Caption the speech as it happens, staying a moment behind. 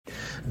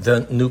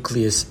the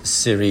Nucleus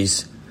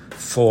series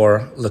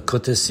for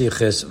Likutei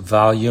Sichos,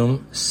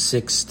 volume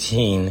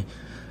 16,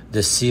 the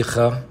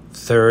Sicha,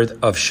 third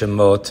of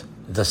Shemot,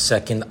 the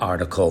second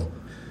article,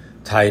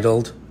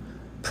 titled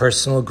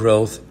Personal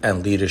Growth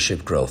and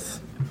Leadership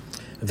Growth.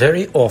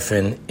 Very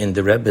often in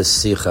the Rebbe's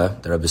Sicha,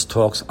 the Rebbe's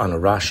talks on a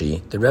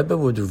Rashi, the Rebbe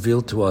would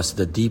reveal to us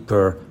the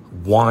deeper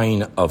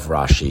wine of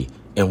Rashi,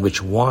 in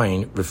which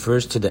wine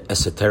refers to the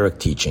esoteric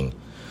teaching.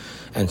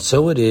 And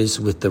so it is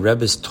with the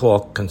Rebbe's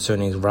talk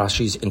concerning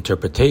Rashi's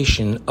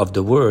interpretation of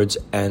the words,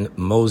 and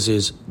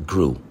Moses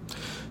grew.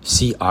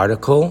 See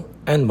article,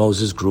 and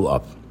Moses grew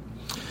up.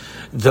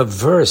 The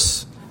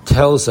verse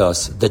tells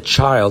us the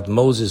child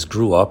Moses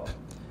grew up,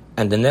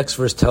 and the next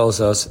verse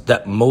tells us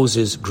that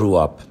Moses grew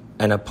up.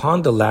 And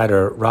upon the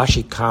latter,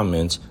 Rashi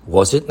comments,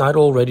 was it not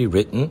already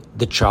written,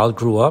 the child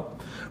grew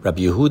up?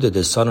 Rabbi Yehuda,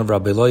 the son of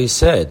Rabbi Eloi,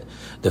 said,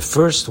 the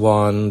first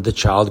one, the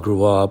child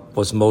grew up,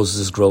 was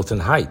Moses' growth in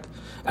height.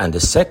 And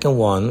the second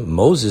one,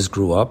 Moses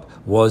grew up,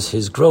 was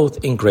his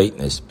growth in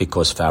greatness,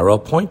 because Pharaoh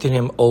appointed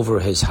him over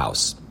his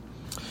house.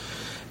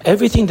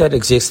 Everything that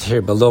exists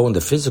here below in the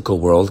physical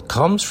world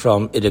comes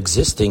from it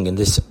existing in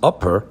this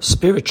upper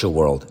spiritual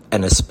world,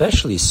 and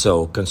especially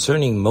so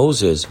concerning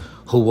Moses,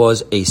 who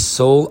was a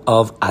soul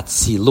of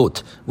Atzilut,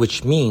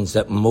 which means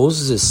that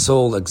Moses'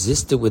 soul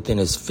existed within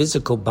his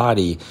physical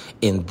body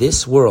in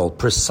this world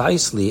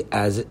precisely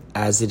as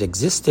it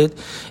existed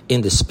in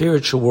the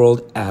spiritual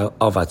world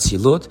of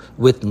Atzilut,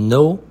 with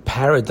no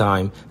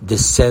paradigm,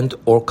 descent,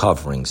 or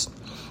coverings.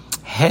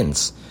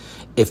 Hence,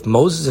 if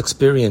Moses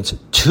experienced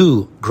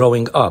two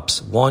growing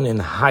ups, one in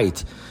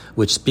height,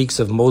 which speaks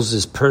of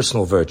Moses'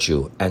 personal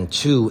virtue, and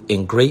two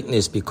in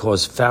greatness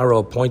because Pharaoh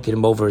appointed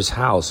him over his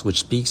house, which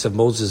speaks of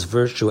Moses'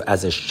 virtue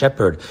as a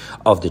shepherd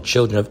of the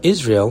children of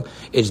Israel,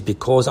 it is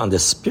because on the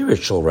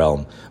spiritual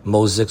realm,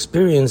 Moses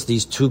experienced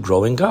these two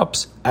growing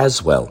ups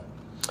as well.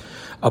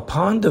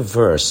 Upon the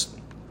verse,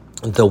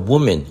 the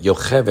woman,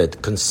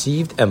 Yocheved,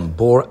 conceived and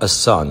bore a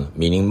son,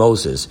 meaning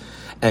Moses,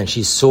 and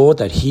she saw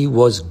that he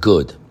was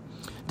good.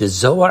 The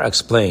Zohar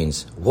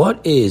explains,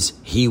 what is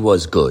he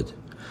was good?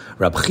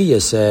 Rab Chia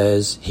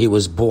says he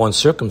was born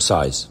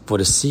circumcised, for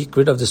the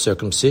secret of the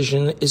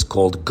circumcision is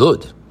called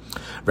good.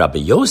 Rabbi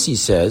Yossi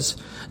says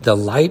the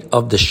light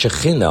of the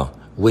Shekhinah,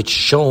 which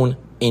shone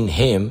in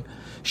him,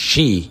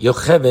 she,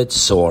 Yocheved,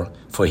 saw,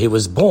 for he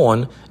was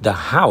born, the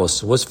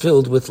house was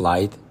filled with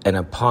light, and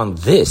upon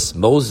this,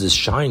 Moses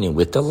shining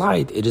with the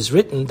light, it is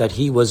written that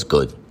he was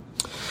good.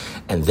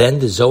 And then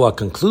the Zohar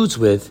concludes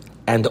with,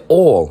 and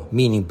all,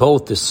 meaning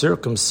both the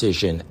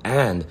circumcision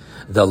and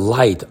the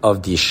light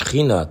of the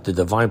Shekhinah, the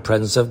divine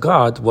presence of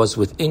God, was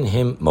within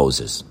him,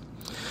 Moses.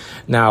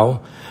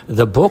 Now,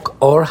 the book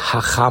Or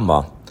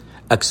HaChama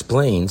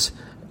explains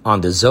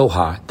on the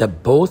Zohar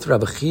that both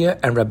Rabbi Chia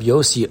and Rabbi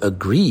Yossi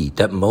agree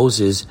that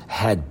Moses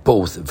had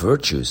both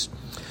virtues.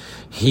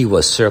 He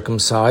was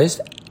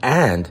circumcised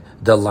and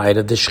the light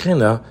of the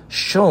Shekhinah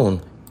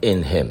shone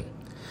in him.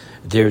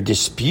 Their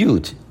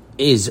dispute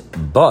is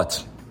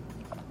but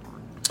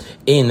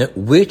in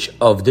which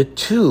of the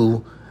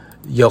two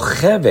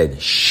Yocheved,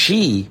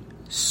 she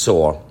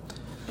saw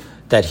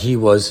that he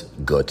was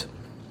good.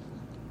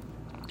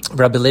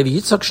 Rabbi Levi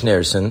Yitzchak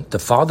Schneerson, the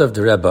father of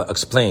the Rebbe,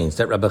 explains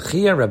that Rabbi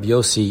Chia and Rabbi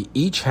Yossi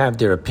each have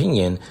their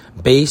opinion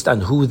based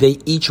on who they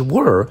each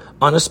were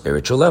on a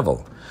spiritual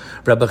level.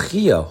 Rabbi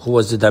Chia, who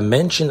was the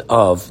dimension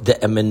of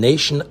the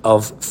emanation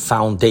of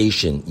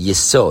foundation,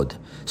 Yesod,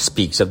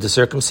 speaks of the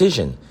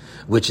circumcision,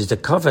 which is the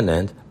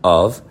covenant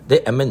of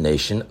the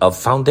emanation of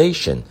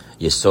foundation.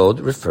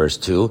 Yesod refers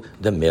to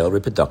the male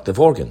reproductive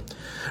organ.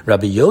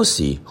 Rabbi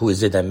Yossi, who is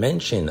the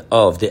dimension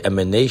of the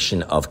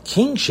emanation of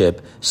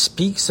kingship,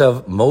 speaks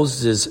of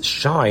Moses'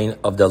 shine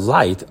of the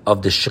light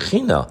of the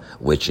Shekhinah,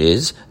 which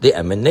is the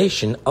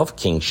emanation of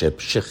kingship,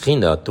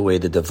 Shekhinah, the way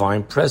the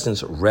divine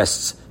presence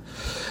rests.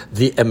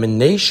 The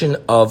emanation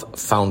of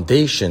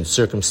foundation,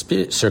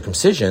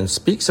 circumcision,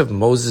 speaks of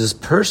Moses'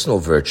 personal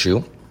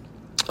virtue,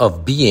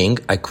 of being,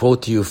 I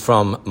quote to you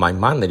from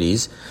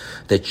Maimonides,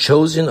 the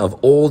chosen of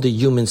all the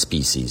human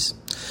species,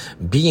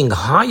 being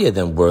higher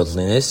than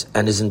worldliness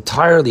and is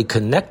entirely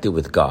connected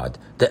with God.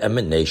 The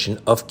emanation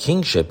of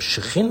kingship,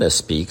 Shekhinah,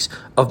 speaks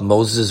of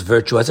Moses'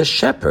 virtue as a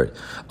shepherd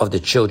of the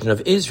children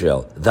of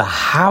Israel, the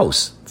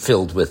house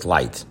filled with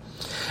light.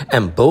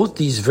 And both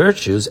these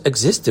virtues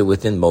existed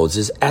within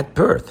Moses at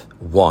birth.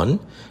 One,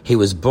 he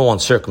was born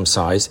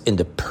circumcised in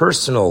the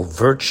personal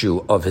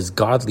virtue of his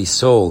godly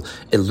soul,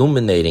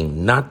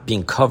 illuminating, not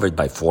being covered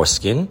by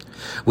foreskin,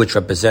 which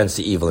represents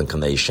the evil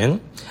inclination.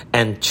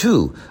 And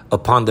two,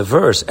 upon the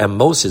verse, and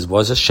Moses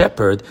was a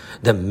shepherd,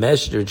 the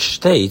measured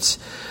states,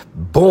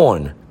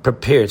 born,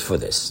 prepared for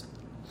this.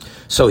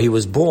 So he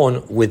was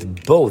born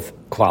with both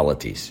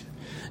qualities.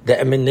 The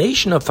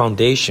emanation of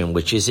foundation,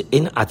 which is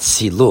in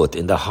Atzilut,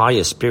 in the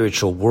highest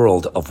spiritual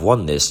world of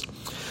oneness,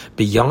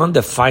 beyond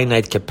the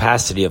finite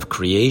capacity of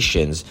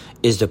creations,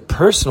 is the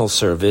personal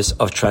service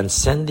of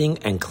transcending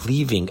and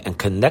cleaving and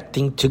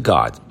connecting to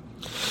God.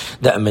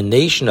 The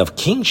emanation of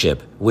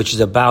kingship, which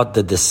is about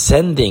the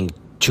descending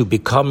to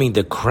becoming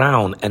the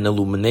crown and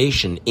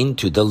illumination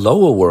into the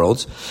lower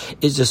worlds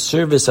is the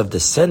service of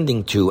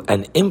descending to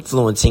and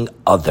influencing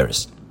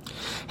others.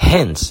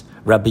 Hence,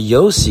 Rabbi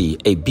Yossi,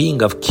 a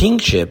being of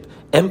kingship,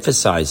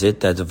 emphasizes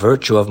that the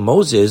virtue of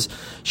Moses'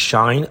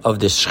 shine of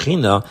the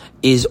Shekhinah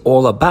is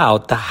all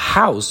about the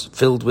house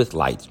filled with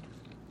light,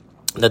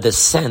 the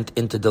descent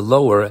into the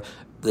lower,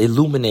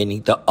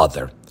 illuminating the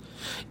other.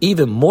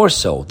 Even more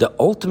so, the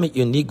ultimate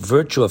unique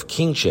virtue of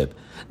kingship,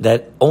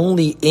 that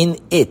only in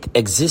it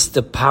exists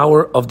the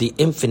power of the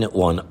Infinite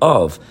One,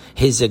 of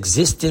his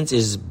existence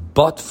is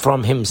but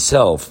from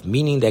himself,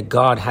 meaning that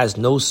God has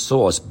no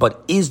source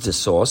but is the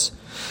source.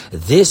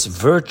 This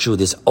virtue,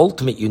 this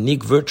ultimate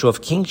unique virtue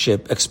of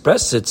kingship,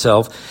 expresses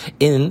itself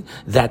in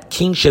that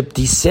kingship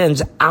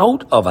descends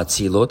out of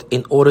Atzilut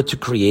in order to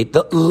create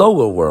the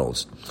lower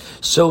worlds.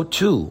 So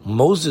too,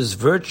 Moses'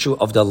 virtue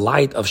of the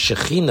light of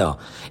Shekhinah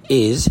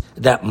is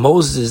that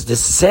Moses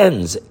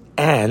descends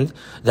and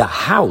the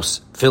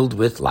house filled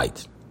with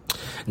light.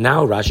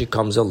 Now Rashi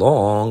comes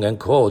along and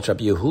quotes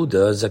Rabbi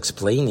Yehuda's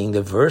explaining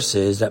the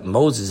verses that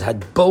Moses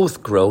had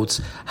both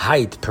growths,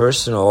 height,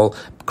 personal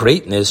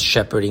greatness,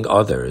 shepherding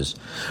others.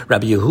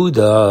 Rabbi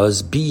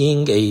Yehuda's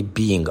being a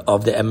being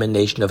of the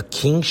emanation of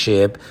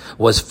kingship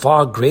was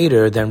far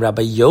greater than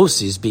Rabbi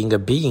Yossi's being a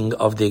being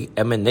of the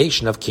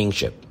emanation of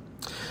kingship.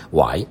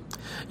 Why?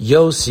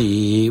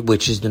 Yossi,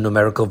 which is the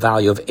numerical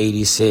value of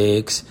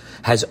 86,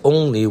 has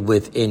only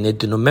within it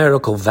the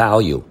numerical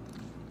value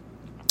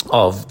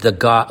of the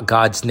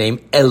God's name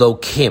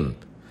Elokim,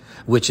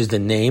 which is the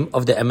name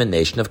of the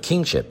emanation of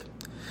kingship.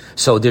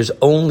 So there's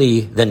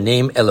only the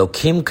name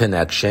Elokim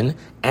connection,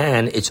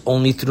 and it's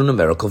only through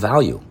numerical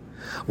value.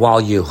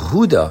 While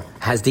Yehuda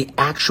has the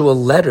actual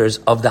letters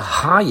of the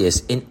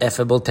highest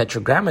ineffable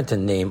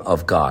tetragrammaton name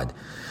of God,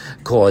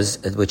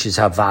 which is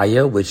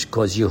Havaya,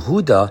 because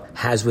Yehuda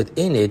has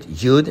within it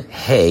Yud,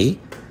 Hey,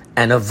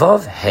 and a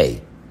Vav,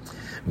 Hey.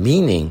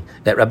 Meaning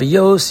that Rabbi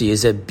Yossi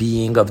is a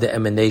being of the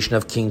emanation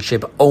of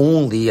kingship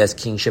only as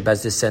kingship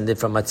has descended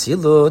from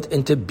Atzilut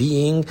into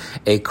being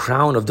a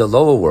crown of the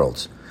lower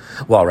worlds,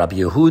 while Rabbi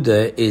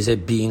Yehuda is a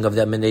being of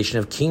the emanation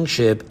of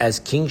kingship as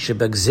kingship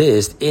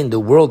exists in the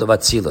world of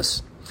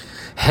Atzilus.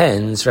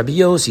 Hence, Rabbi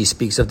Yossi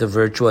speaks of the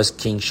virtuous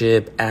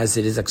kingship as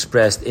it is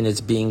expressed in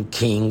its being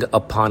king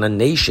upon a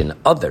nation,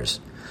 others.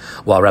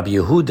 While Rabbi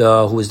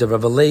Yehuda, who is the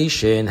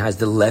revelation, has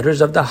the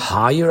letters of the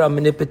higher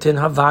omnipotent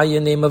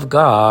Havaya name of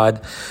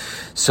God.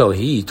 So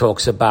he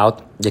talks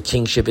about the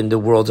kingship in the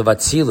worlds of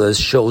Atzilus,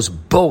 shows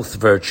both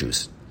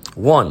virtues.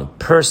 One,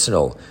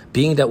 personal,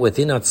 being that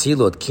within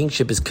Atzilut,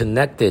 kingship is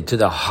connected to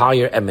the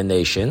higher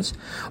emanations,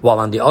 while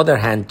on the other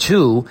hand,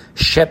 two,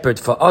 shepherd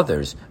for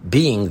others,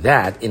 being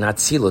that in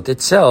Atzilut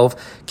itself,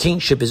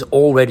 kingship is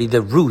already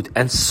the root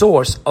and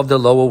source of the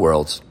lower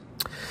worlds.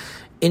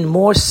 In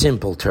more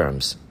simple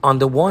terms, on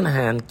the one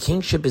hand,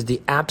 kingship is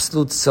the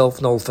absolute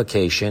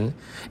self-nullification,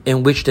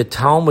 in which the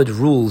Talmud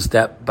rules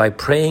that by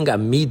praying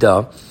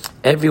Amidah,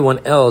 everyone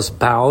else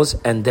bows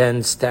and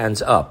then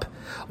stands up.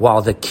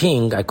 While the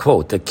king, I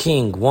quote, the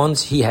king,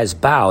 once he has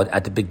bowed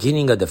at the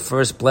beginning of the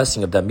first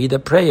blessing of the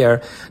Amidah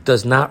prayer,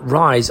 does not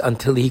rise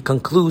until he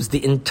concludes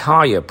the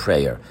entire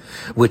prayer,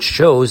 which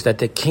shows that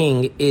the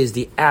king is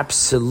the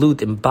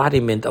absolute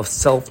embodiment of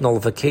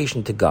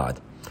self-nullification to God.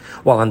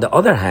 While on the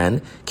other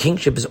hand,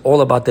 kingship is all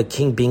about the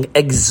king being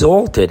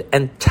exalted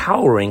and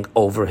towering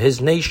over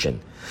his nation.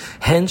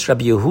 Hence,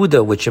 Rabbi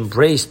Yehuda, which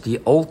embraced the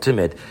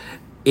ultimate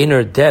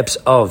inner depths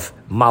of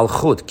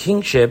Malchut,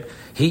 kingship,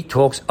 he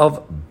talks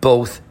of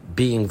both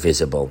being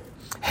visible.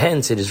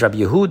 Hence, it is Rabbi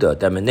Yehuda,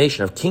 the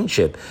emanation of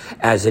kingship,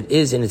 as it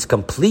is in its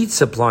complete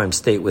sublime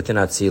state within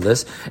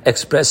Atzilus,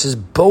 expresses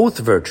both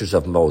virtues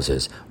of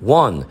Moses.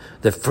 One,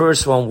 the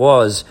first one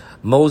was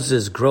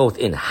Moses' growth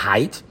in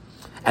height,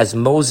 as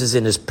Moses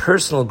in his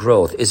personal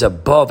growth is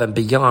above and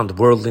beyond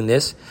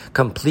worldliness,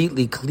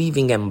 completely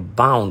cleaving and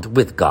bound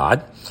with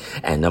God.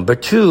 And number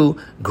two,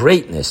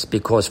 greatness,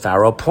 because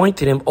Pharaoh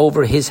appointed him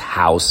over his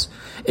house,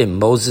 in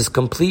Moses'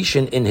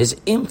 completion in his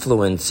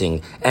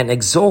influencing and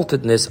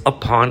exaltedness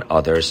upon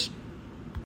others.